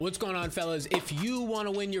What's going on, fellas? If you want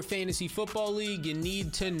to win your fantasy football league, you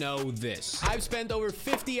need to know this. I've spent over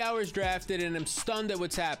 50 hours drafted and I'm stunned at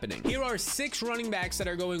what's happening. Here are 6 running backs that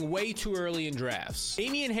are going way too early in drafts.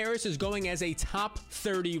 Damien Harris is going as a top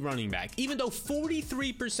 30 running back, even though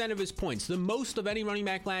 43% of his points, the most of any running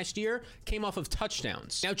back last year, came off of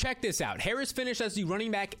touchdowns. Now check this out. Harris finished as the running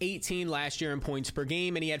back 18 last year in points per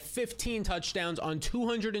game, and he had 15 touchdowns on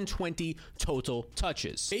 220 total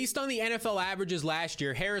touches. Based on the NFL averages last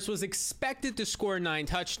year, Harris was expected to score 9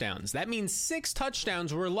 touchdowns. That means 6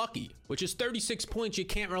 touchdowns were lucky, which is 36 points you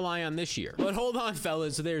can't rely on this year. But hold on,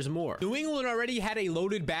 fellas, there's more. New England already had a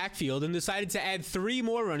loaded backfield and decided to add 3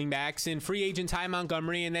 more running backs in free agent Ty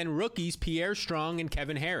Montgomery and then rookies Pierre Strong and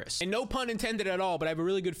Kevin Harris. And no pun intended at all, but I have a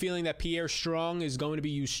really good feeling that Pierre Strong is going to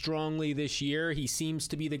be used strongly this year. He seems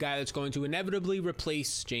to be the guy that's going to inevitably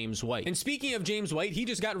replace James White. And speaking of James White, he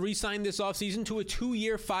just got re-signed this offseason to a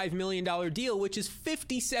 2-year, $5 million deal, which is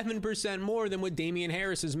 57% more than what Damien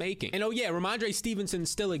Harris is making. And oh yeah, Ramondre Stevenson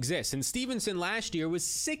still exists. And Stevenson last year was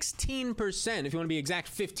 16%, if you want to be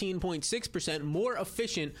exact, 15.6% more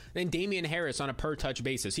efficient than Damien Harris on a per touch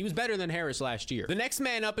basis. He was better than Harris last year. The next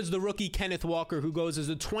man up is the rookie Kenneth Walker, who goes as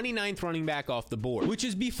the 29th running back off the board, which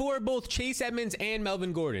is before both Chase Edmonds and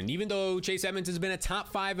Melvin Gordon, even though Chase Edmonds has been a top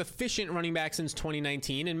 5 efficient running back since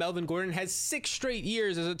 2019, and Melvin Gordon has 6 straight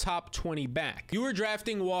years as a top 20 back. You were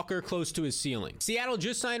drafting Walker close to his ceiling. Seattle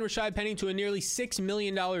just signed Rashad Penny to a nearly $6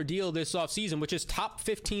 million deal this offseason, which is top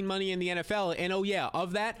 15 money in the NFL, and oh yeah,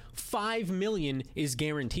 of that, $5 million is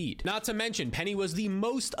guaranteed. Not to mention, Penny was the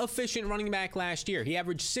most efficient running back last year. He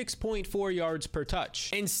averaged 6.4 yards per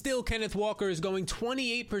touch. And still, Kenneth Walker is going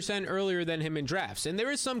 28% earlier than him in drafts. And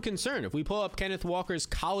there is some concern. If we pull up Kenneth Walker's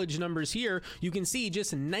college numbers here, you can see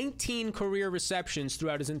just 19 career receptions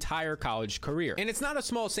throughout his entire college career. And it's not a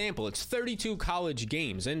small sample. It's 32 college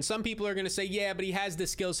games. And some people are going to say, yeah, but he has the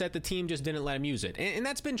skill set. The team just didn't let him use it. And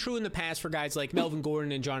that's been true in the past for guys like Melvin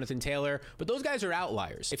Gordon and Jonathan Taylor. But those guys are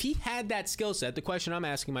outliers. If he had that skill set, the question I'm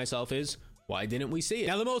asking myself is, why didn't we see it?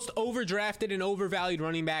 Now, the most overdrafted and overvalued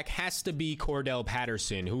running back has to be Cordell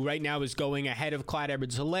Patterson, who right now is going ahead of Clyde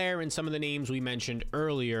Edwards-Helaire and some of the names we mentioned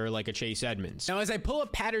earlier, like a Chase Edmonds. Now, as I pull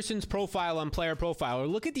up Patterson's profile on Player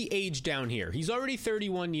Profiler, look at the age down here. He's already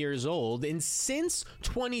 31 years old, and since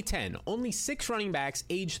 2010, only 6 running backs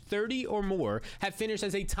aged 30 or more have finished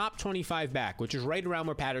as a top 25 back, which is right around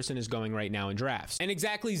where Patterson is going right now in drafts. And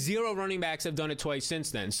exactly 0 running backs have done it twice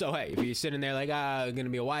since then. So, hey, if you're sitting there like, gonna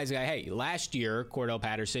be a wise guy, hey, last year, Cordell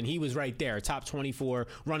Patterson, he was right there, top 24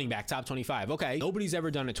 running back, top 25. Okay, nobody's ever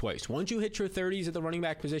done it twice. Once you hit your 30s at the running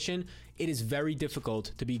back position, it is very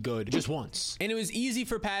difficult to be good just once. And it was easy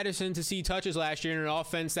for Patterson to see touches last year in an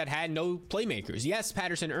offense that had no playmakers. Yes,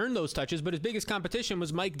 Patterson earned those touches, but his biggest competition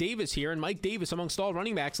was Mike Davis here, and Mike Davis, amongst all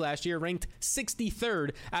running backs last year, ranked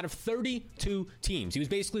 63rd out of 32 teams. He was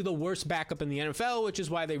basically the worst backup in the NFL, which is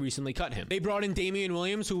why they recently cut him. They brought in Damian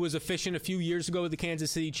Williams, who was efficient a few years ago with the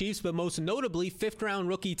Kansas City Chiefs, but most notably 5th-round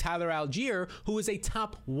rookie Tyler Algier, who was a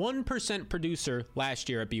top 1% producer last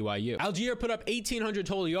year at BYU. Algier put up 1,800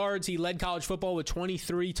 total yards. He led college football with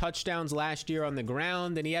 23 touchdowns last year on the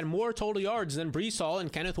ground, and he had more total yards than Breece Hall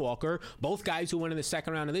and Kenneth Walker, both guys who went in the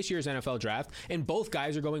 2nd round of this year's NFL draft, and both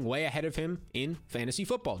guys are going way ahead of him in fantasy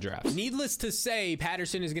football drafts. Needless to say,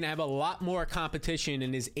 Patterson is going to have a lot more competition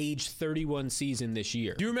in his age 31 season this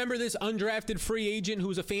year. Do you remember this undrafted free agent who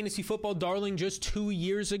was a fantasy football darling just 2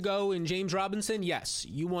 years ago in James Robinson? Yes,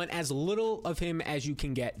 you want as little of him as you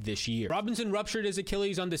can get this year. Robinson ruptured his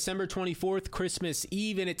Achilles on December 24th, Christmas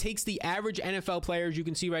Eve, and it takes the average NFL players, you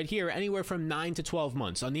can see right here, anywhere from 9 to 12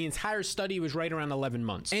 months. On the entire study, it was right around 11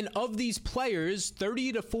 months. And of these players,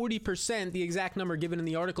 30 to 40%, the exact number given in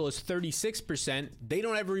the article is 36%, they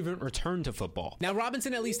don't ever even return to football. Now,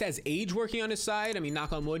 Robinson at least has age working on his side. I mean,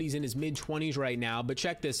 knock on wood, he's in his mid-20s right now, but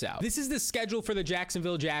check this out. This is the schedule for the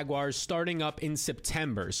Jacksonville Jaguars starting up in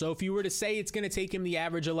September. So if you were to say it's going to take him the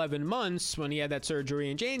average 11 months when he had that surgery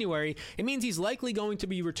in January, it means he's likely going to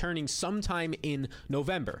be returning sometime in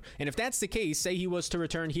November. And if that's the case, say he was to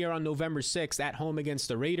return here on November 6th at home against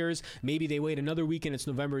the Raiders, maybe they wait another week and it's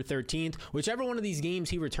November 13th, whichever one of these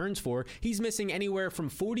games he returns for, he's missing anywhere from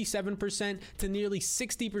 47% to nearly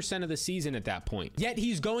 60% of the season at that point. Yet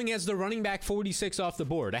he's going as the running back 46 off the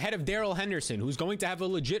board, ahead of Darrell Henderson, who's going to have a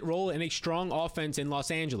legit role in a strong offense in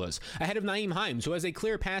Los Angeles, ahead of Nyheim Hines, who has a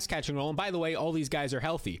clear pass catcher passing role. And by the way, all these guys are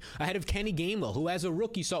healthy. Ahead of Kenny Gainwell, who as a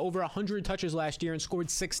rookie saw over 100 touches last year and scored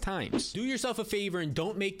 6 times. Do yourself a favor and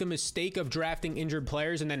don't make the mistake of drafting injured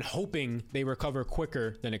players and then hoping they recover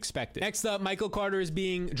quicker than expected. Next up, Michael Carter is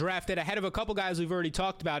being drafted ahead of a couple guys we've already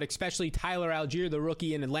talked about, especially Tyler Algier, the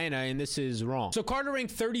rookie in Atlanta, and this is wrong. So Carter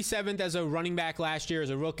ranked 37th as a running back last year as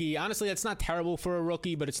a rookie. Honestly, that's not terrible for a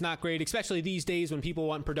rookie, but it's not great, especially these days when people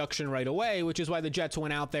want production right away, which is why the Jets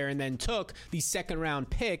went out there and then took the second-round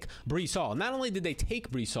pick, Breece Hall. Not only did they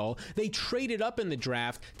take Breece Hall, they traded up in the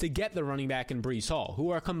draft to get the running back in Breece Hall, who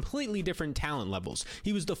are completely different talent levels.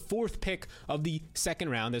 He was the 4th pick of the second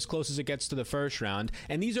round, as close as it gets to the first round,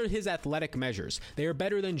 and these are his athletic measures. They are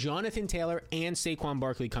better than Jonathan Taylor and Saquon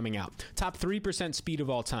Barkley coming out. Top 3% speed of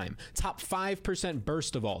all time. Top 5%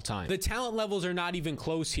 burst of all time. The talent levels are not even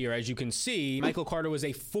close here. As you can see, Michael Carter was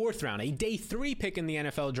a 4th round, a day 3 pick in the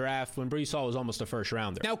NFL draft when Breece Hall was almost a first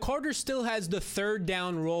rounder. Now, Carter still has the third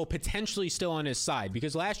down role potentially still on his side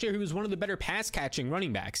because last year he was one of the better pass catching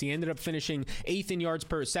running backs. He ended up finishing 8th in yards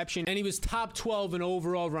per reception, and he was top 12 in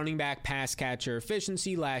overall running back pass catcher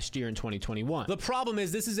efficiency last year in 2021. The problem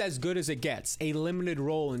is this is as good as it gets, a limited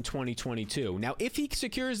role in 2022. Now, if he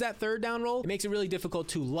secures that third down role, it makes it really difficult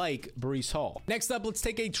to like Breece Hall. Next up, let's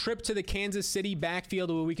take a trip to the Kansas City backfield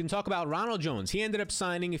where we can talk about Ronald Jones. He ended up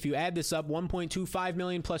signing, if you add this up, $1.25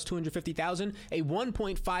 million plus $250,000, a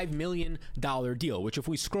 $1.5 million deal, which if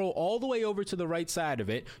we scroll all the way over to the right side of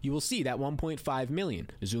it, you will see that $1.5 million.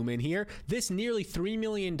 Zoom in here. This nearly $3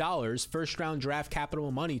 million first round draft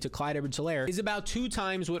capital money to Clyde Edwards-Helaire is about 2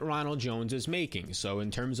 times what Ronald Jones is making. So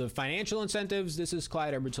in terms of financial incentives, this is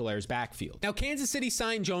Clyde Edwards-Helaire's backfield. Now, Kansas City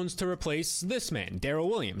signed Jones to replace this man, Darrell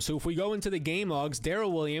Williams. So if we go into the game logs,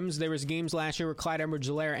 Darrell Williams, there was games last year where Clyde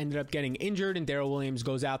Edwards-Helaire ended up getting injured and Darrell Williams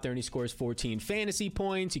goes out there and he scores 14 fantasy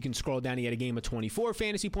points. You can scroll down, he had a game of 24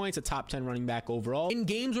 fantasy points, a top 10 running back overall. In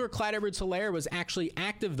games where Clyde Edwards-Helaire was actually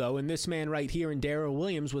active though, and this man right here in Darrell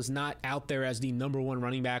Williams was not out there as the number 1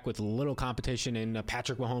 running back with little competition in a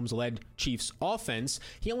Patrick Mahomes-led Chiefs offense,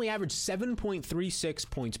 he only averaged 7.36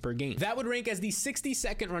 points per game. That would rank as the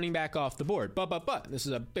 62nd running back off the board. But, this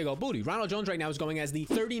is a big old booty. Ronald Jones right now is going as the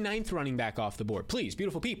 39th running back off the board. Please,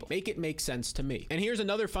 beautiful people, make it make sense to me. And here's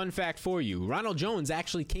another fun fact for you. Ronald Jones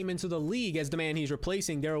actually came into the league as the man he's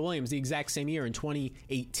replacing, Darrell Williams, the exact same year in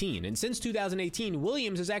 2018. And since 2018,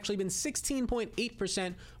 Williams has actually been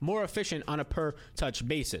 16.8% more efficient on a per touch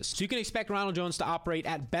basis. So you can expect Ronald Jones to operate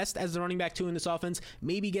at best as the running back 2 in this offense,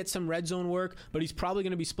 maybe get some red zone work, but he's probably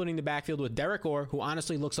going to be splitting the backfield with Derek Orr, who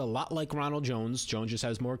honestly looks a lot like Ronald Jones. Jones just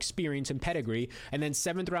has more experience and pedigree. And then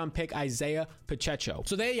 7th round pick Isaiah Pacheco.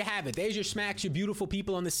 So there you have it. There's your smacks, your beautiful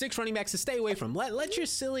people on the 6 running backs to stay away from. Let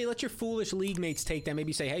your foolish league mates take them.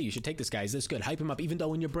 Maybe say, hey, you should take this guy. He's this good. Hype him up, even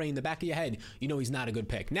though in your brain, the back of your head, you know he's not a good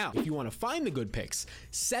pick. Now, if you want to find the good picks,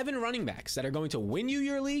 7 running backs that are going to win you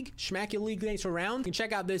your league, smack your league mates around, you can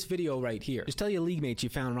check out this video right here. Just tell your league mates you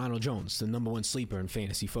found Ronald Jones, the number 1 sleeper in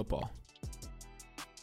fantasy football.